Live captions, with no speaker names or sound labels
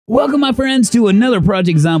Welcome my friends to another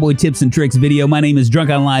Project Zomboid tips and tricks video. My name is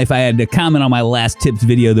Drunkonlife. I had to comment on my last tips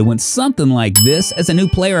video that went something like this. As a new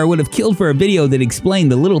player, I would have killed for a video that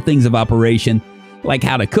explained the little things of operation, like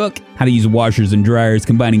how to cook, how to use washers and dryers,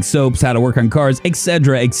 combining soaps, how to work on cars,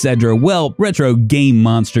 etc, etc. Well, Retro Game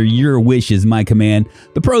Monster, your wish is my command.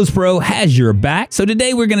 The Pros Pro has your back. So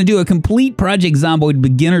today we're going to do a complete Project Zomboid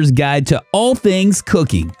beginner's guide to all things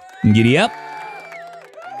cooking. Giddy up.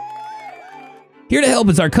 Here to help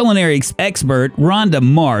is our culinary expert, Rhonda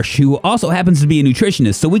Marsh, who also happens to be a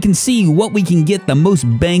nutritionist, so we can see what we can get the most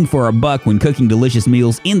bang for our buck when cooking delicious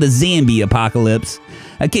meals in the zombie apocalypse.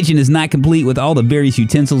 A kitchen is not complete with all the various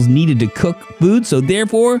utensils needed to cook food, so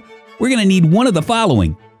therefore, we're going to need one of the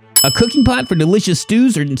following. A cooking pot for delicious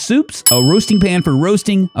stews or soups, a roasting pan for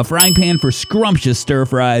roasting, a frying pan for scrumptious stir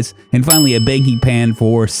fries, and finally a baking pan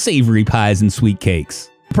for savory pies and sweet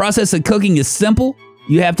cakes. The process of cooking is simple.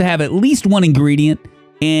 You have to have at least one ingredient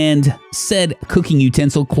and said cooking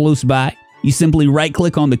utensil close by. You simply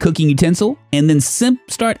right-click on the cooking utensil and then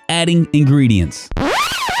start adding ingredients.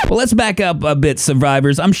 Well, let's back up a bit,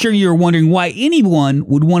 survivors. I'm sure you're wondering why anyone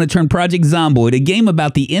would want to turn Project Zomboid, a game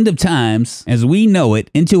about the end of times, as we know it,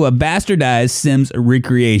 into a bastardized Sims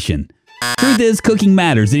recreation. Truth is, cooking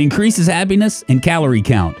matters. It increases happiness and calorie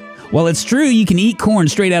count. While it's true you can eat corn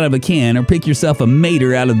straight out of a can or pick yourself a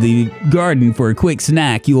mater out of the garden for a quick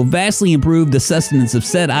snack, you will vastly improve the sustenance of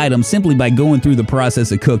said item simply by going through the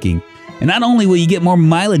process of cooking. And not only will you get more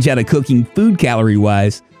mileage out of cooking food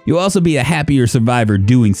calorie-wise, you'll also be a happier survivor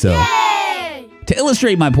doing so. Yay! To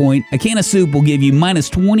illustrate my point, a can of soup will give you minus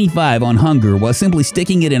 25 on hunger, while simply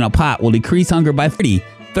sticking it in a pot will decrease hunger by 30,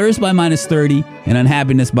 thirst by minus 30, and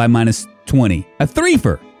unhappiness by minus 20. A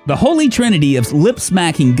threefer. The holy trinity of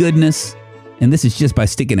lip-smacking goodness, and this is just by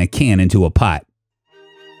sticking a can into a pot.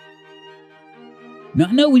 Now,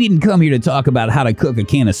 I know we didn't come here to talk about how to cook a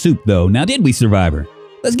can of soup, though. Now, did we, Survivor?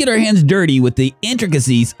 Let's get our hands dirty with the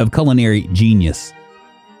intricacies of culinary genius.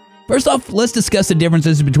 First off, let's discuss the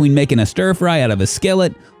differences between making a stir-fry out of a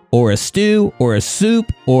skillet, or a stew, or a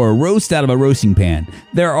soup, or a roast out of a roasting pan.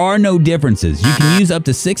 There are no differences. You can use up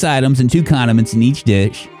to 6 items and 2 condiments in each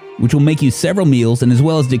dish, which will make you several meals and as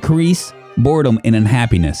well as decrease boredom and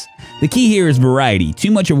unhappiness. The key here is variety.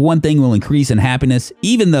 Too much of one thing will increase unhappiness,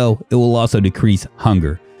 even though it will also decrease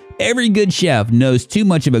hunger. Every good chef knows too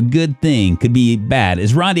much of a good thing could be bad,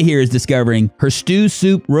 as Rhonda here is discovering her stew,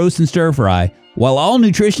 soup, roast, and stir fry, while all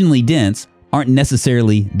nutritionally dense, aren't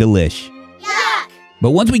necessarily delish. Yuck!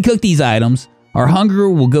 But once we cook these items, our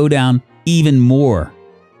hunger will go down even more.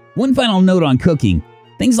 One final note on cooking.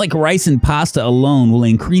 Things like rice and pasta alone will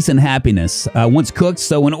increase unhappiness once cooked,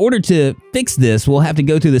 so in order to fix this, we'll have to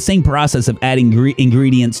go through the same process of adding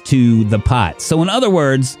ingredients to the pot. So in other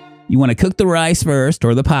words, you want to cook the rice first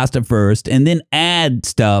or the pasta first, and then add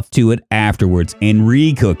stuff to it afterwards and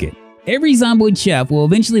recook it. Every Zomboid chef will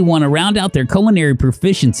eventually want to round out their culinary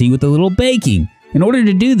proficiency with a little baking. In order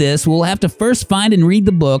to do this, we'll have to first find and read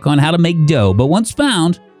the book on how to make dough, but once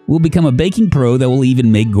found, we'll become a baking pro that will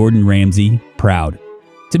even make Gordon Ramsay proud.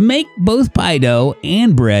 To make both pie dough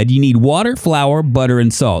and bread, you need water, flour, butter,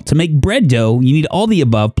 and salt. To make bread dough, you need all the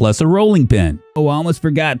above plus a rolling pin. Oh, I almost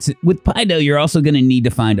forgot. With pie dough, you're also going to need to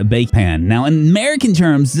find a bake pan. Now, in American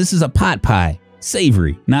terms, this is a pot pie.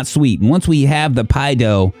 Savory, not sweet. And once we have the pie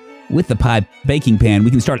dough with the pie baking pan, we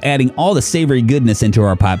can start adding all the savory goodness into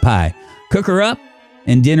our pot pie. Cook her up,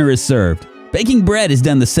 and dinner is served. Baking bread is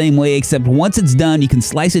done the same way, except once it's done, you can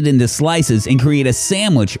slice it into slices and create a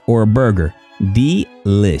sandwich or a burger.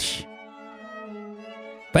 Delish.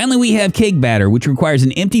 Finally, we have cake batter, which requires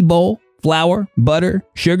an empty bowl, flour, butter,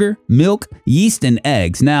 sugar, milk, yeast, and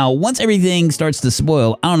eggs. Now, once everything starts to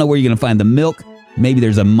spoil, I don't know where you're going to find the milk. Maybe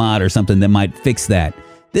there's a mod or something that might fix that.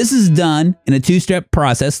 This is done in a 2-step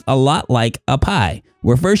process, a lot like a pie,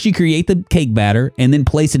 where first you create the cake batter and then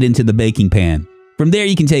place it into the baking pan. From there,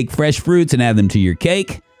 you can take fresh fruits and add them to your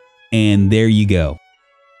cake, and there you go.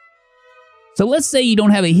 So let's say you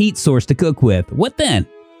don't have a heat source to cook with. What then?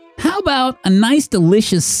 How about a nice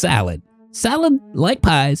delicious salad? Salad, like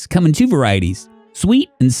pies, come in 2 varieties, sweet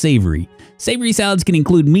and savory. Savory salads can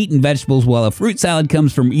include meat and vegetables, while a fruit salad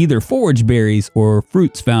comes from either forage berries or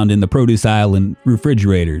fruits found in the produce aisle in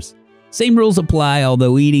refrigerators. Same rules apply,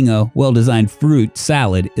 although eating a well-designed fruit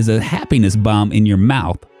salad is a happiness bomb in your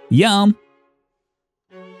mouth. Yum!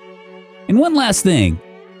 And one last thing.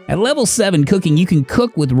 At level 7 cooking, you can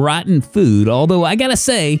cook with rotten food, although I gotta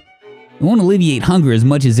say, it won't alleviate hunger as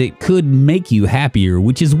much as it could make you happier,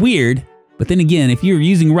 which is weird. But then again, if you're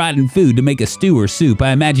using rotten food to make a stew or soup, I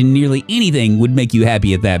imagine nearly anything would make you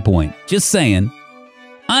happy at that point. Just saying.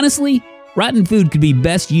 Honestly, Rotten food could be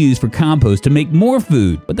best used for compost to make more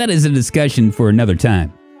food, but that is a discussion for another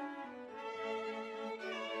time.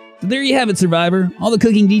 So there you have it, Survivor. All the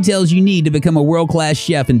cooking details you need to become a world-class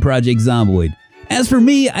chef in Project Zomboid. As for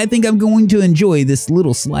me, I think I'm going to enjoy this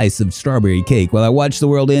little slice of strawberry cake while I watch the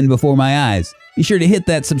world end before my eyes. Be sure to hit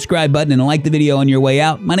that subscribe button and like the video on your way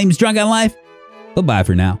out. My name is Drunkonlife. Bye-bye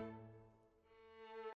for now.